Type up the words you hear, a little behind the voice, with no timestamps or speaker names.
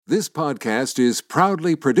This podcast is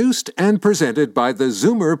proudly produced and presented by the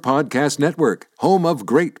Zoomer Podcast Network, home of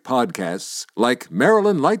great podcasts like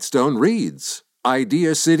Marilyn Lightstone Reads,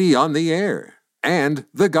 Idea City on the Air, and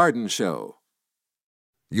The Garden Show.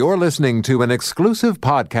 You're listening to an exclusive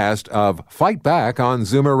podcast of Fight Back on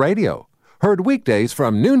Zoomer Radio, heard weekdays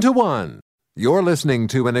from noon to 1. You're listening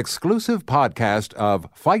to an exclusive podcast of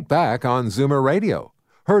Fight Back on Zoomer Radio,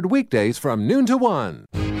 heard weekdays from noon to 1.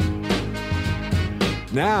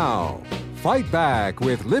 Now, Fight Back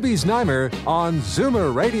with Libby Znaimer on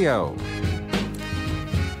Zoomer Radio.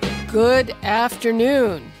 Good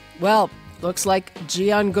afternoon. Well, looks like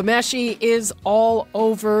Jian Ghomeshi is all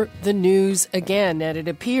over the news again, and it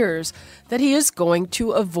appears that he is going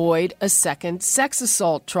to avoid a second sex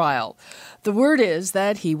assault trial. The word is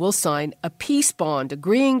that he will sign a peace bond,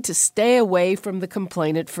 agreeing to stay away from the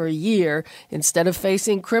complainant for a year instead of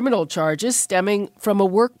facing criminal charges stemming from a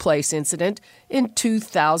workplace incident in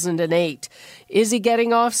 2008. Is he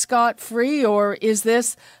getting off scot-free, or is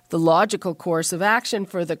this the logical course of action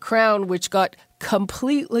for the Crown, which got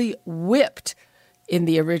completely whipped in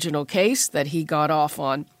the original case that he got off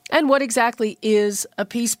on? And what exactly is a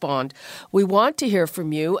peace bond? We want to hear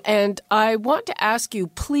from you, and I want to ask you,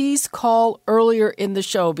 please call earlier in the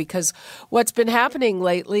show, because what's been happening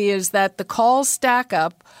lately is that the calls stack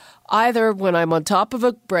up either when I'm on top of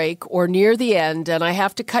a break or near the end, and I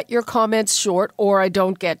have to cut your comments short or I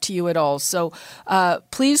don't get to you at all. So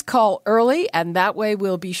please call early, and that way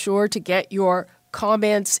we'll be sure to get your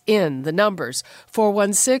comments in. The numbers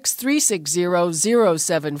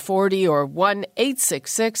 416-360-0740 or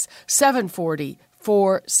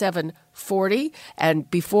 1-866-740-4740.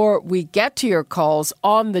 And before we get to your calls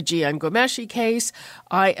on the Jian Ghomeshi case,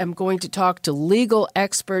 I am going to talk to legal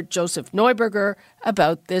expert Joseph Neuberger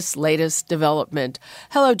about this latest development.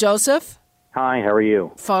 Hello, Joseph. Hi, how are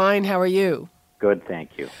you? Fine, how are you? Good,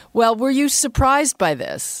 thank you. Well, were you surprised by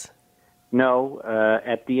this? No,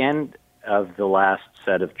 at the end of the last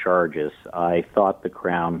set of charges, I thought the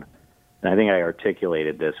Crown, and I think I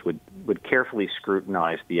articulated this, would carefully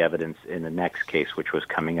scrutinize the evidence in the next case, which was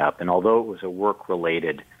coming up. And although it was a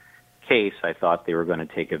work-related case, I thought they were going to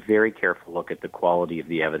take a very careful look at the quality of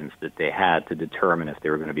the evidence that they had to determine if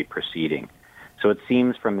they were going to be proceeding. So it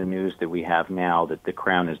seems from the news that we have now that the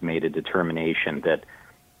Crown has made a determination that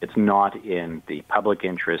it's not in the public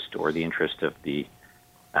interest or the interest of the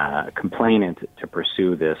complainant to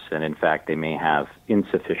pursue this, and in fact they may have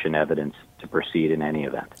insufficient evidence to proceed in any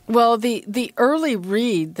event. Well, the early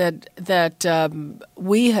read that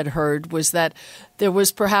we had heard was that there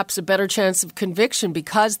was perhaps a better chance of conviction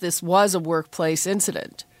because this was a workplace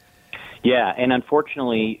incident. Yeah, and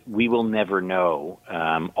unfortunately we will never know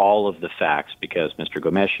all of the facts because Mr.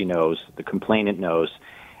 Ghomeshi knows, the complainant knows,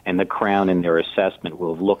 and the Crown in their assessment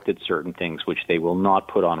will have looked at certain things which they will not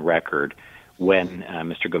put on record when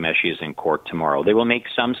Mr. Ghomeshi is in court tomorrow. They will make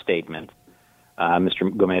some statement.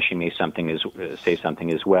 Mr. Ghomeshi may say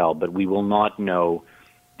something as well, but we will not know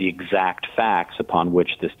the exact facts upon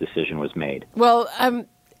which this decision was made. Well,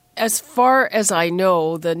 as far as I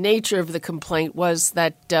know, the nature of the complaint was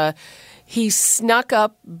that he snuck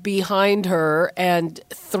up behind her and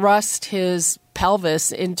thrust his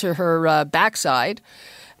pelvis into her backside.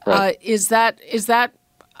 Right.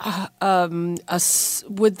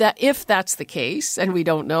 Would that, if that's the case, and we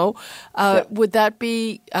don't know, would that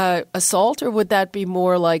be assault, or would that be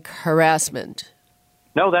more like harassment?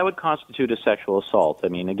 No, that would constitute a sexual assault. I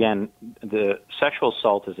mean, again, the sexual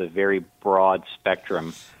assault is a very broad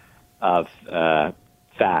spectrum of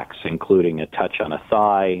facts, including a touch on a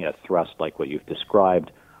thigh, a thrust like what you've described,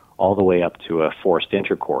 all the way up to a forced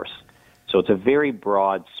intercourse. So it's a very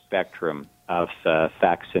broad spectrum of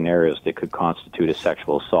fact scenarios that could constitute a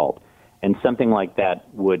sexual assault. And something like that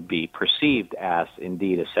would be perceived as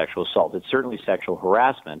indeed a sexual assault. It's certainly sexual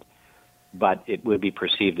harassment, but it would be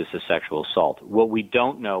perceived as a sexual assault. What we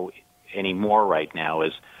don't know anymore right now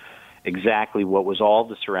is exactly what was all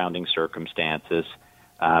the surrounding circumstances,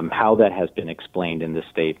 how that has been explained in the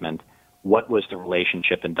statement, what was the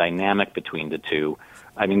relationship and dynamic between the two.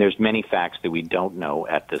 I mean, there's many facts that we don't know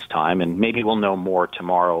at this time, and maybe we'll know more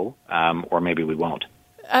tomorrow, or maybe we won't.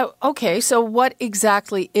 Okay, so what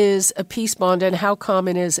exactly is a peace bond, and how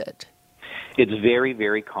common is it? It's very,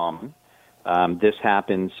 very common. This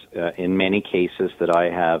happens in many cases that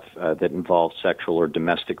I have that involve sexual or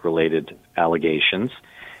domestic-related allegations.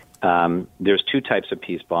 There's two types of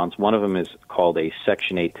peace bonds. One of them is called a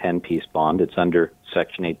Section 810 peace bond. It's under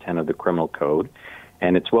Section 810 of the Criminal Code,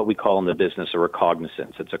 and it's what we call in the business a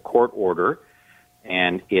recognizance. It's a court order,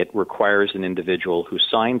 and it requires an individual who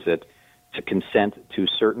signs it to consent to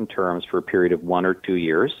certain terms for a period of 1 or 2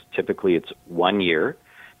 years. Typically, it's 1 year.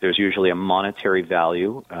 There's usually a monetary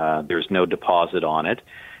value. There's no deposit on it.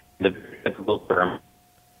 The typical term.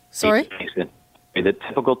 Sorry? The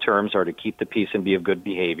typical terms are to keep the peace and be of good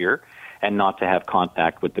behavior and not to have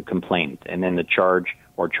contact with the complainant. And then the charge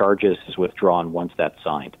or charges is withdrawn once that's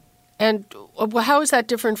signed. And how is that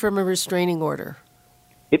different from a restraining order?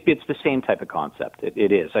 It's the same type of concept.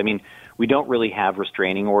 It is. I mean, we don't really have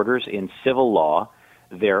restraining orders. In civil law,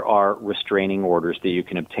 there are restraining orders that you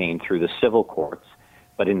can obtain through the civil courts.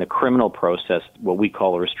 But in the criminal process, what we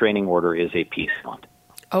call a restraining order is a peace bond.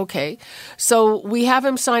 Okay. So we have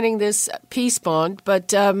him signing this peace bond,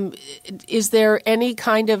 but is there any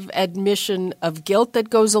kind of admission of guilt that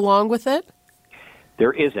goes along with it?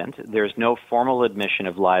 There isn't. There's no formal admission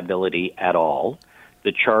of liability at all.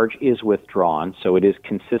 The charge is withdrawn, so it is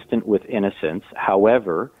consistent with innocence.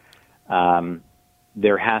 However,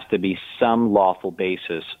 there has to be some lawful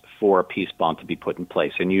basis for a peace bond to be put in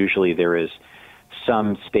place. And usually there is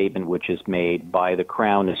some statement which is made by the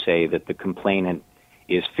Crown to say that the complainant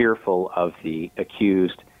is fearful of the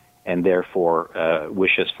accused and therefore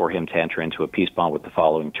wishes for him to enter into a peace bond with the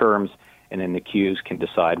following terms. And then the accused can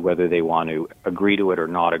decide whether they want to agree to it or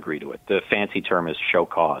not agree to it. The fancy term is show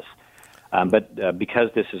cause. But because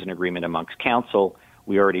this is an agreement amongst counsel,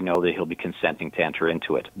 we already know that he'll be consenting to enter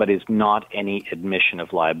into it. But it's not any admission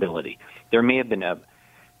of liability. There may have been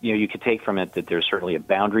you could take from it that there's certainly a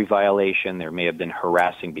boundary violation. There may have been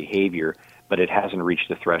harassing behavior, but it hasn't reached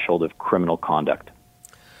the threshold of criminal conduct.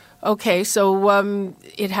 Okay, so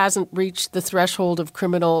it hasn't reached the threshold of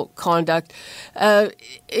criminal conduct.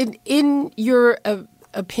 In your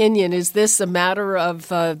opinion, is this a matter of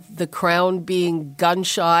the Crown being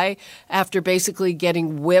gun-shy after basically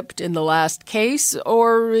getting whipped in the last case,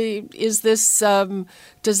 or is this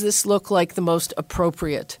does this look like the most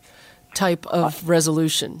appropriate type of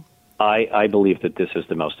resolution? I believe that this is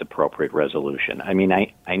the most appropriate resolution. I mean,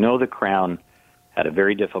 I know the Crown had a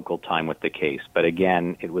very difficult time with the case, but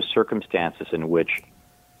again, it was circumstances in which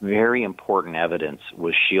very important evidence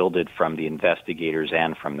was shielded from the investigators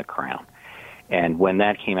and from the Crown. And when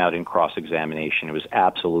that came out in cross-examination, it was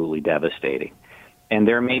absolutely devastating. And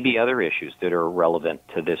there may be other issues that are relevant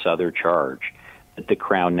to this other charge that the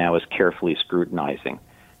Crown now is carefully scrutinizing.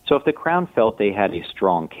 So if the Crown felt they had a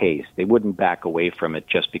strong case, they wouldn't back away from it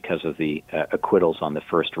just because of the acquittals on the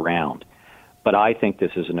first round. But I think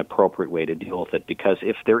this is an appropriate way to deal with it, because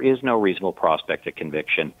if there is no reasonable prospect of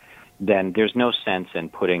conviction, then there's no sense in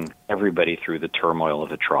putting everybody through the turmoil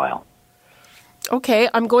of a trial. Okay,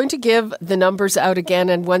 I'm going to give the numbers out again.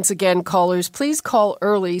 And once again, callers, please call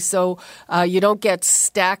early so you don't get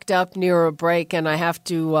stacked up near a break and I have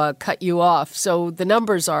to cut you off. So the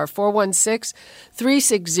numbers are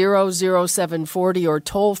 416-360-0740 or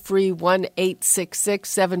toll-free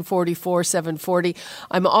 1-866-744-740.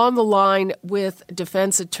 I'm on the line with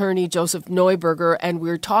defense attorney Joseph Neuberger, and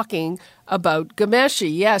we're talking about Ghomeshi.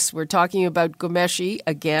 Yes, we're talking about Ghomeshi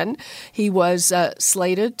again. He was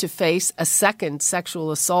slated to face a second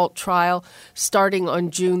sexual assault trial starting on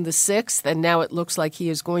June the 6th, and now it looks like he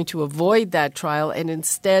is going to avoid that trial and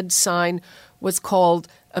instead sign what's called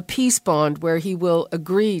a peace bond, where he will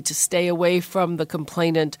agree to stay away from the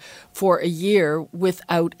complainant for a year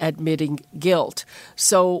without admitting guilt.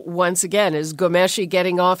 So once again, is Ghomeshi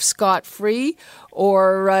getting off scot-free,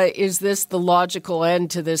 or is this the logical end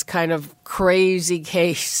to this kind of crazy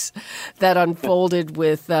case that unfolded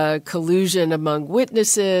with collusion among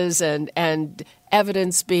witnesses and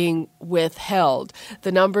evidence being withheld?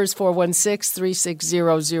 The number's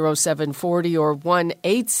 416-360-0740 or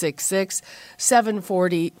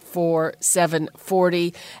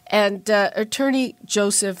 1-866-740-4740. And Attorney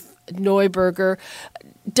Joseph Neuberger,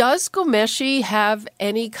 does Ghomeshi have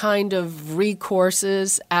any kind of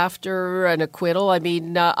recourses after an acquittal? I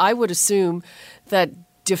mean, I would assume that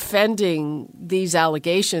defending these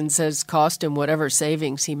allegations has cost him whatever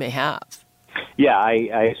savings he may have. Yeah,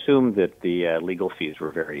 I assume that the legal fees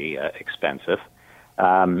were very expensive.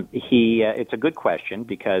 It's a good question,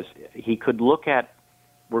 because he could look at,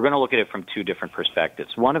 we're going to look at it from two different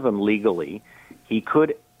perspectives. One of them, legally, he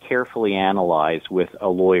could carefully analyze with a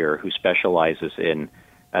lawyer who specializes in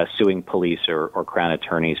suing police or Crown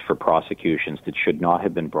attorneys for prosecutions that should not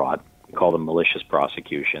have been brought. We call them malicious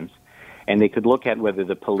prosecutions. And they could look at whether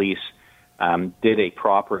the police did a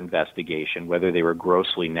proper investigation, whether they were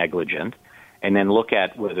grossly negligent, and then look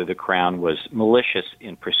at whether the Crown was malicious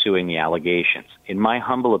in pursuing the allegations. In my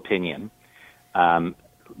humble opinion,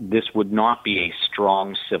 this would not be a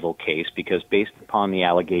strong civil case, because based upon the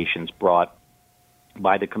allegations brought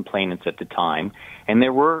by the complainants at the time, and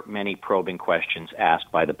there were many probing questions asked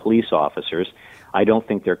by the police officers, I don't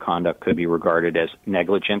think their conduct could be regarded as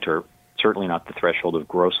negligent or certainly not the threshold of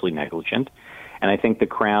grossly negligent. And I think the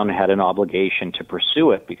Crown had an obligation to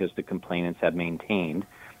pursue it because the complainants had maintained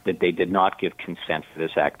that they did not give consent for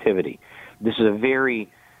this activity. This is a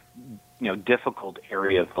very difficult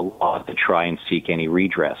area of the law to try and seek any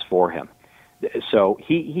redress for him. So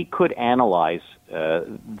he could analyze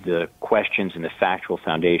the questions and the factual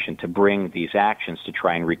foundation to bring these actions to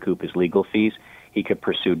try and recoup his legal fees. He could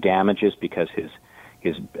pursue damages because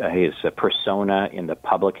his persona in the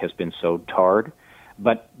public has been so tarred.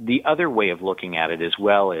 But the other way of looking at it as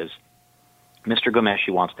well is Mr. Ghomeshi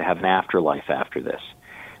wants to have an afterlife after this.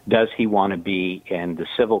 Does he want to be in the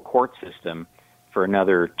civil court system for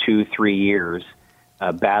another 2-3 years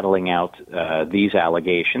battling out these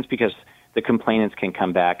allegations? Because the complainants can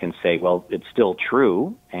come back and say, well, it's still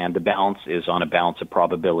true, and the balance is on a balance of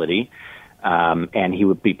probability, and he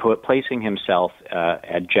would be placing himself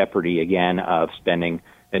at jeopardy again of spending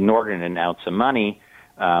inordinate amounts of money,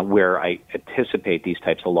 where I anticipate these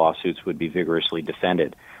types of lawsuits would be vigorously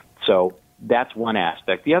defended. So that's one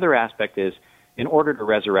aspect. The other aspect is, in order to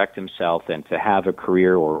resurrect himself and to have a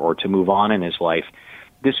career or to move on in his life,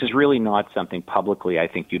 this is really not something publicly I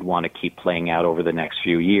think you'd want to keep playing out over the next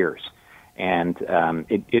few years. And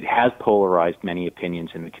it has polarized many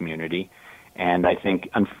opinions in the community. And I think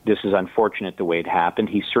this is unfortunate the way it happened.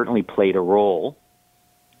 He certainly played a role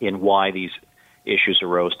in why these issues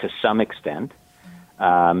arose to some extent.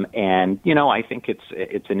 And, I think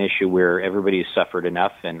it's an issue where everybody's suffered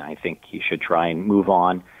enough, and I think he should try and move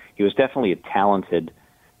on. He was definitely a talented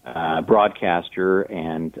broadcaster,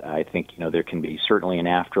 and I think, there can be certainly an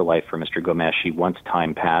afterlife for Mr. Ghomeshi once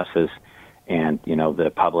time passes and,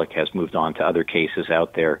 the public has moved on to other cases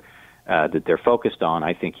out there that they're focused on.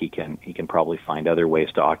 I think he can probably find other ways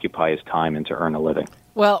to occupy his time and to earn a living.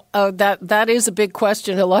 Well, that is a big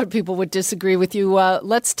question. A lot of people would disagree with you.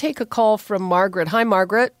 Let's take a call from Margaret. Hi,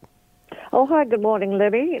 Margaret. Oh, hi. Good morning,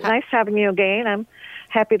 Libby. Nice having you again. I'm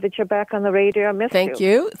happy that you're back on the radio. I missed you. Thank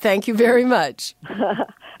you. Thank you very much.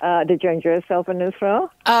 Did you enjoy yourself in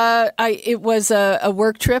Israel? It was a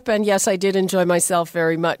work trip, and yes, I did enjoy myself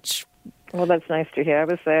very much. Well, that's nice to hear. I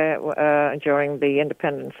was there during the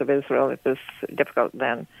independence of Israel. It was difficult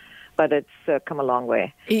then, but it's come a long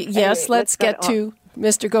way. Yes, anyway, let's get to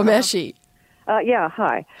Mr. Ghomeshi. Yeah,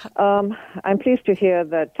 hi. I'm pleased to hear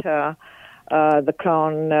that the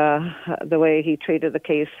Crown, the way he treated the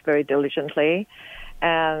case very diligently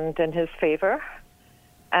and in his favor.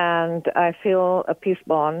 And I feel a peace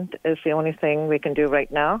bond is the only thing we can do right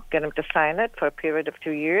now, get him to sign it for a period of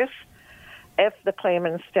 2 years. If the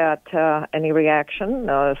claimants start any reaction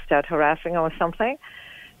or start harassing or something,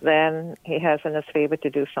 then he has in his favor to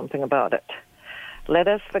do something about it. Let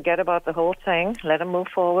us forget about the whole thing. Let him move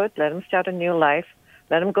forward. Let him start a new life.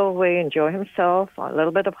 Let him go away, enjoy himself, a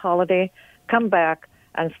little bit of holiday, come back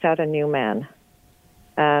and start a new man.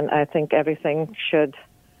 And I think everything should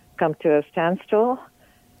come to a standstill.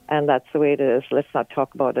 And that's the way it is. Let's not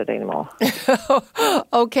talk about it anymore.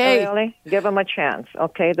 Okay. Really? Give them a chance.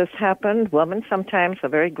 Okay, this happened. Women sometimes are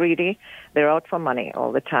very greedy. They're out for money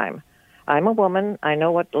all the time. I'm a woman. I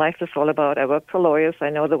know what life is all about. I work for lawyers. I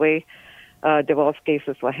know the way divorce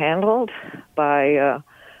cases were handled by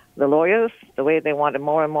the lawyers, the way they wanted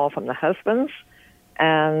more and more from the husbands.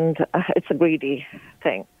 And it's a greedy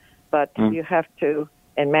thing. But you have to,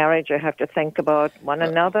 in marriage, you have to think about one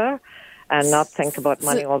another and not think about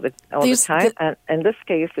money all the time. And in this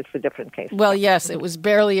case, it's a different case. Well, yes, it was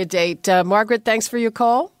barely a date. Margaret, thanks for your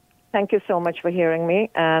call. Thank you so much for hearing me,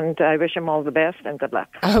 and I wish him all the best and good luck.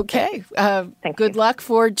 Okay. Good luck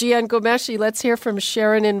for Jian Ghomeshi. Let's hear from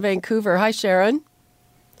Sharon in Vancouver. Hi, Sharon.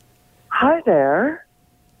 Hi there.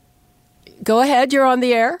 Go ahead. You're on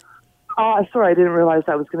the air. Sorry, I didn't realize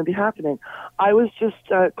that was going to be happening. I was just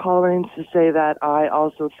calling to say that I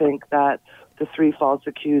also think that the 3 false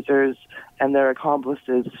accusers and their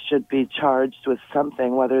accomplices should be charged with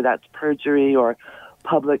something, whether that's perjury or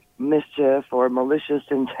public mischief or malicious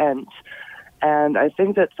intent. And I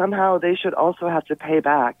think that somehow they should also have to pay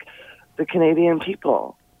back the Canadian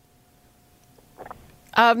people.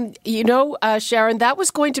 Sharon, that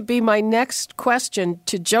was going to be my next question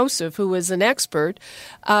to Joseph, who is an expert,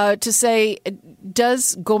 to say,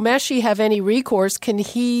 does Ghomeshi have any recourse? Can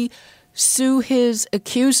he sue his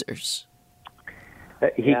accusers?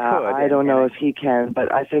 He could. I don't know if he can,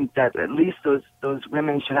 but I think that at least those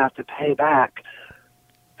women should have to pay back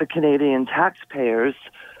the Canadian taxpayers,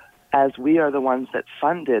 as we are the ones that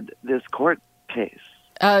funded this court case.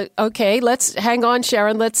 Okay, let's hang on,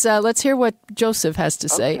 Sharon. Let's hear what Joseph has to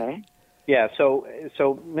say. Okay. Yeah, so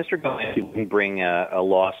Mr. Ghomeshi wouldn't bring a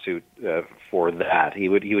lawsuit for that. He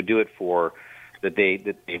would do it for that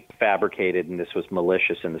they fabricated and this was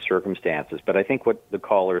malicious in the circumstances. But I think what the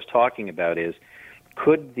caller is talking about is,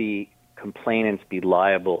 could the complainants be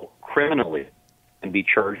liable criminally and be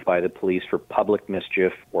charged by the police for public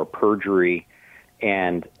mischief or perjury,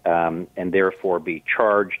 and therefore be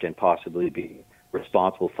charged and possibly be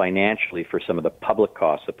responsible financially for some of the public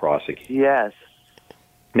costs of prosecution? Yes.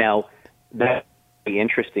 Now, that's an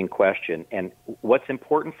interesting question, and what's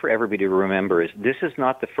important for everybody to remember is this is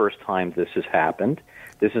not the first time this has happened.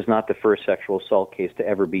 This is not the first sexual assault case to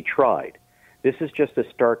ever be tried. This is just a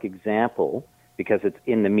stark example because it's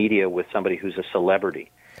in the media with somebody who's a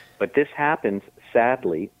celebrity. But this happens,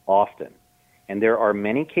 sadly, often. And there are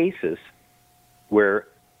many cases where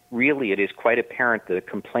really it is quite apparent that a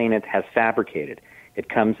complainant has fabricated. It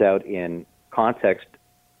comes out in context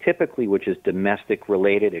typically which is domestic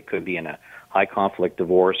related. It could be in a high conflict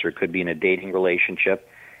divorce or it could be in a dating relationship.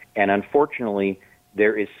 And unfortunately,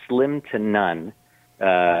 there is slim to none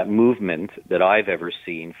movement that I've ever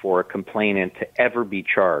seen for a complainant to ever be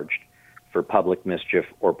charged for public mischief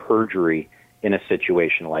or perjury in a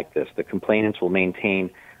situation like this. The complainants will maintain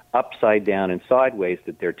upside down and sideways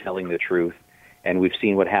that they're telling the truth. And we've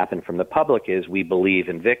seen what happened from the public is we believe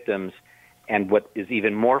in victims. And what is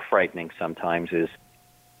even more frightening sometimes is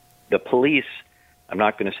the police, I'm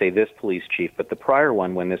not going to say this police chief, but the prior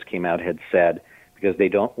one when this came out had said, because they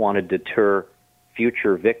don't want to deter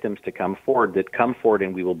future victims to come forward, that come forward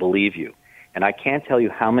and we will believe you. And I can't tell you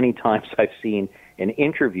how many times I've seen in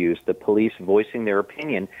interviews the police voicing their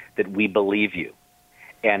opinion that we believe you.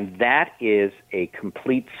 And that is a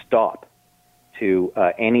complete stop to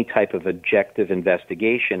any type of objective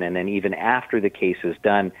investigation. And then even after the case is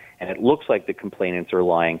done and it looks like the complainants are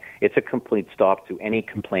lying, it's a complete stop to any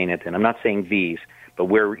complainant. And I'm not saying these, but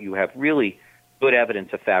where you have really good evidence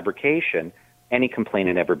of fabrication, any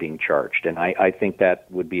complainant ever being charged. And I think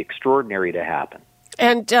that would be extraordinary to happen.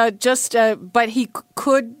 And but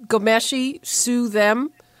could Ghomeshi sue them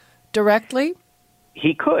directly?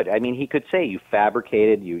 He could. I mean, he could say, you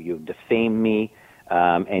fabricated, you defamed me,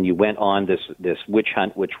 and you went on this witch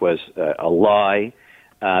hunt, which was a lie.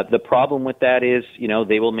 The problem with that is,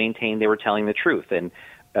 they will maintain they were telling the truth. And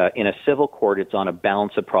in a civil court, it's on a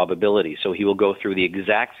balance of probability. So he will go through the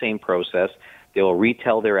exact same process. They will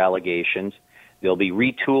retell their allegations. They'll be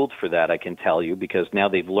retooled for that, I can tell you, because now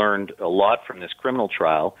they've learned a lot from this criminal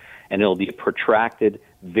trial, and it'll be a protracted,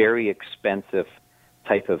 very expensive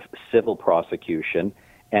type of civil prosecution.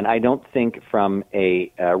 And I don't think from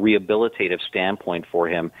a rehabilitative standpoint for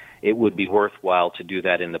him, it would be worthwhile to do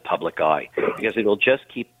that in the public eye, because it'll just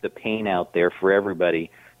keep the pain out there for everybody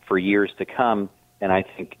for years to come. And I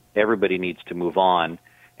think everybody needs to move on.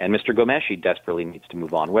 And Mr. Ghomeshi desperately needs to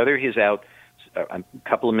move on. Whether he's out a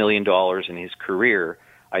couple of $1 million in his career,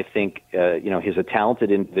 I think, he's a talented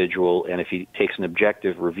individual. And if he takes an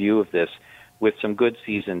objective review of this with some good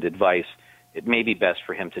seasoned advice, it may be best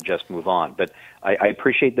for him to just move on. But I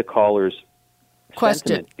appreciate the caller's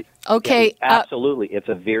question. Sentiment. Okay. Yeah, absolutely. It's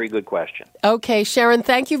a very good question. Okay, Sharon,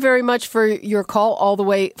 thank you very much for your call all the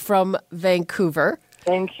way from Vancouver.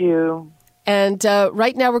 Thank you. And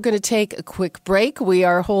right now we're going to take a quick break. We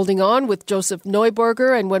are holding on with Joseph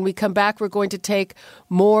Neuberger, and when we come back, we're going to take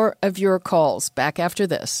more of your calls. Back after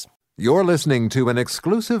this. You're listening to an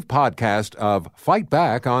exclusive podcast of Fight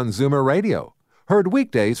Back on Zoomer Radio. Heard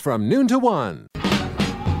weekdays from noon to 1.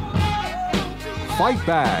 Fight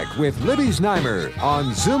Back with Libby Znaimer on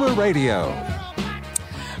Zoomer Radio.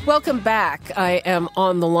 Welcome back. I am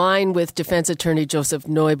on the line with defense attorney Joseph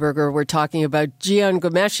Neuberger. We're talking about Jian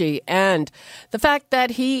Ghomeshi and the fact that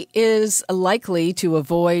he is likely to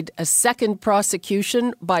avoid a second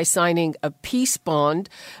prosecution by signing a peace bond,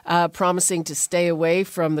 promising to stay away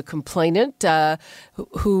from the complainant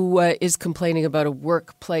who is complaining about a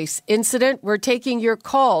workplace incident. We're taking your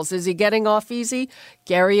calls. Is he getting off easy?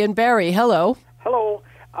 Gary and Barry, hello. Hello.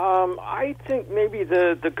 I think maybe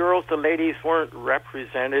the girls, the ladies, weren't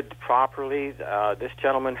represented properly. This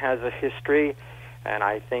gentleman has a history, and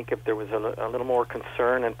I think if there was a little more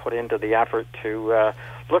concern and put into the effort to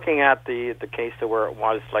looking at the case to where it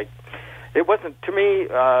was, like, it wasn't, to me,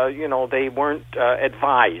 they weren't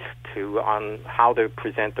advised on how to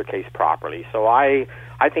present their case properly. So I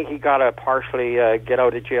think he got a partially get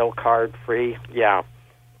out of jail card free. Yeah.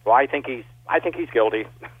 Well, I think he's guilty.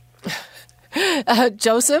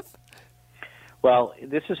 Joseph? Well,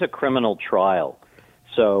 this is a criminal trial,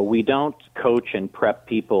 so we don't coach and prep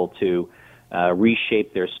people to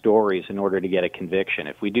reshape their stories in order to get a conviction.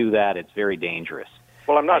 If we do that, it's very dangerous.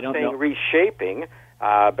 Well, I'm not saying reshaping,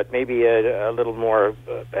 but maybe a little more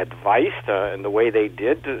advice in the way they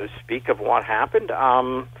did to speak of what happened.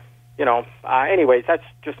 Anyways, that's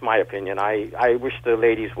just my opinion. I wish the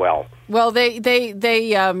ladies well. Well, they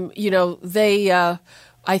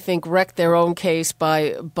I think wrecked their own case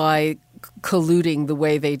by colluding the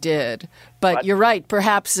way they did. But you're right.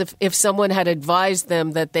 Perhaps if someone had advised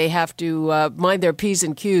them that they have to mind their P's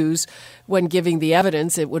and Q's when giving the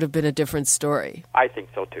evidence, it would have been a different story. I think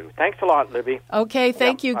so, too. Thanks a lot, Libby. Okay,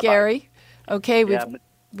 thank you, bye-bye. Gary. Okay,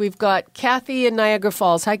 we've got Kathy in Niagara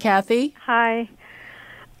Falls. Hi, Kathy. Hi.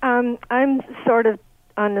 I'm sort of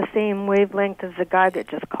on the same wavelength as the guy that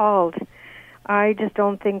just called. I just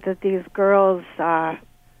don't think that these girls, I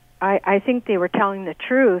think they were telling the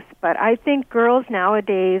truth, but I think girls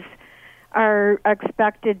nowadays are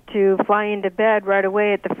expected to fly into bed right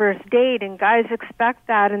away at the first date, and guys expect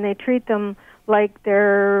that, and they treat them like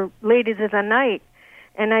they're ladies of the night.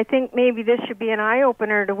 And I think maybe this should be an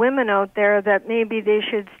eye-opener to women out there that maybe they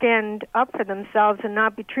should stand up for themselves and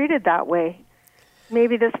not be treated that way.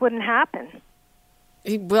 Maybe this wouldn't happen.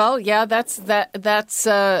 Well, yeah, that's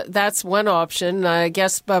one option. I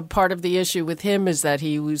guess part of the issue with him is that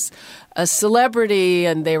he was a celebrity,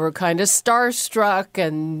 and they were kind of starstruck,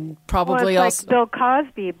 and probably well, it's also like Bill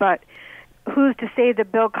Cosby. But who's to say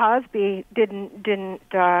that Bill Cosby didn't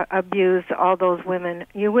abuse all those women?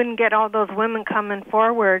 You wouldn't get all those women coming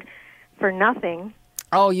forward for nothing.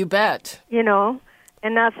 Oh, you bet.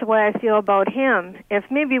 And that's the way I feel about him. If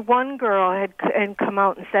maybe one girl had come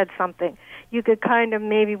out and said something, you could kind of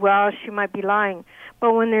maybe, she might be lying.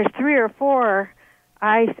 But when there's 3 or 4,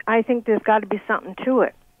 I think there's got to be something to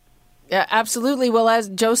it. Yeah, absolutely. Well, as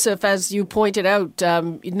Joseph, as you pointed out,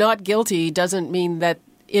 not guilty doesn't mean that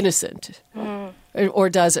innocent, or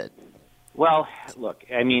does it? Well, look,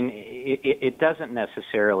 I mean, it doesn't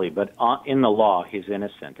necessarily, but in the law, he's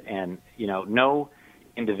innocent. And, no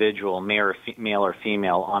individual, male or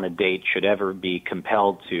female, on a date should ever be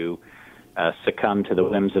compelled to succumb to the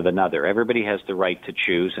whims of another. Everybody has the right to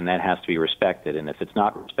choose, and that has to be respected. And if it's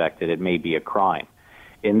not respected, it may be a crime.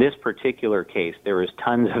 In this particular case, there is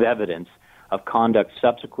tons of evidence of conduct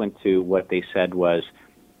subsequent to what they said was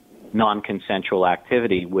non-consensual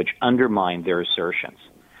activity, which undermined their assertions.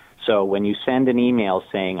 So when you send an email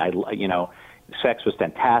saying, sex was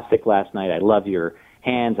fantastic last night, I love your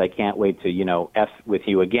hands, I can't wait to, F with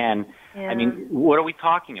you again. Yeah. I mean, what are we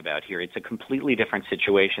talking about here? It's a completely different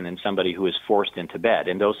situation than somebody who is forced into bed.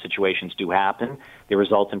 And those situations do happen. They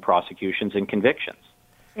result in prosecutions and convictions.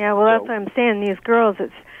 Yeah, well, that's what I'm saying. These girls,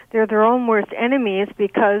 they're their own worst enemies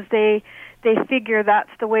because they figure that's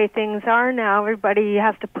the way things are now. Everybody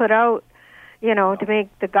has to put out, to make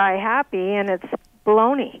the guy happy, and it's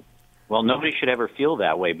baloney. Well, nobody should ever feel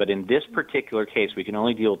that way, but in this particular case, we can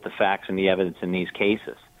only deal with the facts and the evidence in these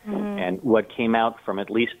cases. Mm-hmm. And what came out from at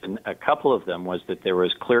least a couple of them was that there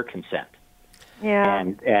was clear consent. Yeah.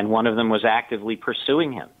 And one of them was actively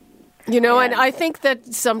pursuing him. And I think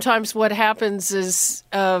that sometimes what happens is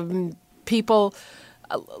people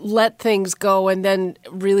let things go and then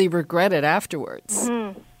really regret it afterwards.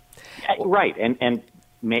 Mm-hmm. Right, and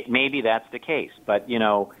maybe that's the case, but,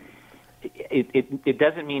 it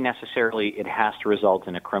doesn't mean necessarily it has to result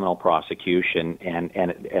in a criminal prosecution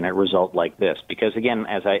and a result like this. Because, again,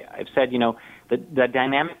 as I've said, the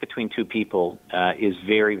dynamic between two people is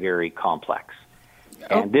very, very complex.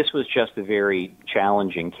 And this was just a very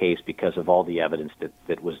challenging case because of all the evidence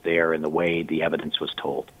that was there and the way the evidence was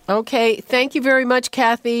told. Okay. Thank you very much,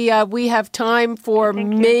 Kathy. We have time for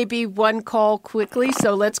maybe one call quickly,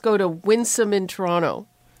 so let's go to Winsome in Toronto.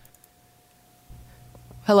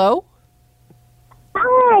 Hello?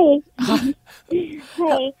 Hi.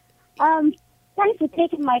 Hey. Thanks for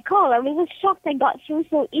taking my call. I was just shocked I got through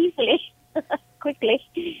so easily, quickly.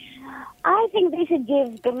 I think they should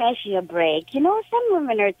give Ghomeshi a break. Some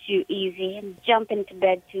women are too easy and jump into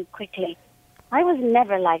bed too quickly. I was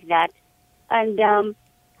never like that. And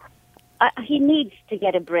he needs to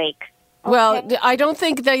get a break. Okay? Well, I don't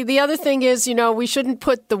think the other thing is, we shouldn't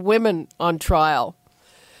put the women on trial.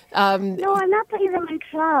 No, I'm not putting them on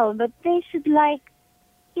trial, but they should,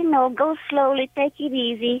 go slowly, take it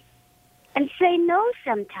easy, and say no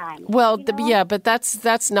sometimes. Well, but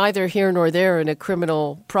that's neither here nor there in a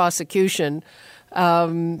criminal prosecution.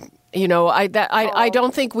 I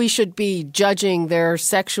don't think we should be judging their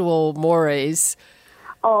sexual mores.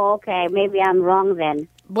 Oh, okay. Maybe I'm wrong then.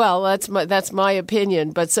 Well, that's my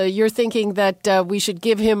opinion. But so you're thinking that we should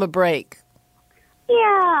give him a break?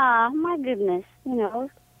 Yeah, my goodness.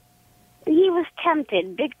 He was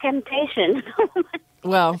tempted. Big temptation.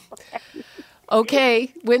 Well,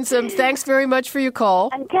 okay. Winsome, thanks very much for your call.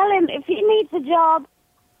 And tell him if he needs a job,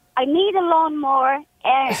 I need a lawnmower,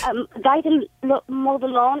 a guy to mow the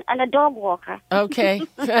lawn, and a dog walker. Okay.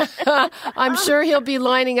 I'm sure he'll be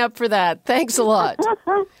lining up for that. Thanks a lot.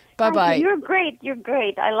 Bye-bye. You're great. You're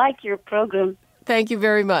great. I like your program. Thank you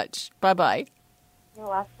very much. Bye-bye. You're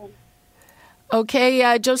welcome.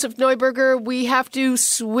 Okay, Joseph Neuberger, we have to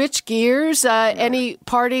switch gears. Any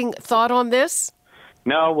parting thought on this?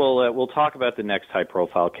 No, we'll talk about the next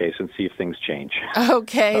high-profile case and see if things change.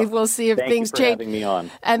 Okay, we'll see if things change. Thank you for having me on.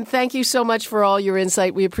 And thank you so much for all your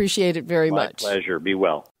insight. We appreciate it very much. My pleasure. Be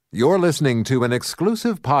well. You're listening to an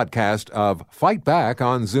exclusive podcast of Fight Back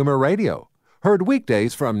on Zoomer Radio. Heard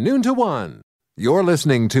weekdays from noon to 1. You're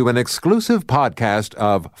listening to an exclusive podcast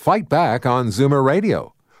of Fight Back on Zoomer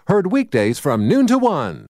Radio. Heard weekdays from noon to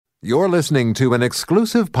 1. You're listening to an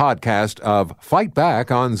exclusive podcast of Fight Back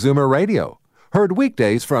on Zoomer Radio. Heard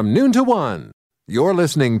weekdays from noon to 1. You're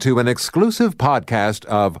listening to an exclusive podcast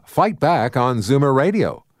of Fight Back on Zoomer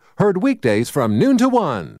Radio. Heard weekdays from noon to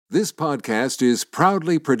 1. This podcast is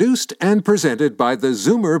proudly produced and presented by the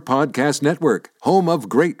Zoomer Podcast Network, home of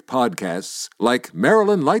great podcasts like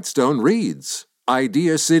Marilyn Lightstone Reads,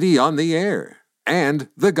 Idea City on the Air, and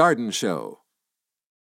The Garden Show.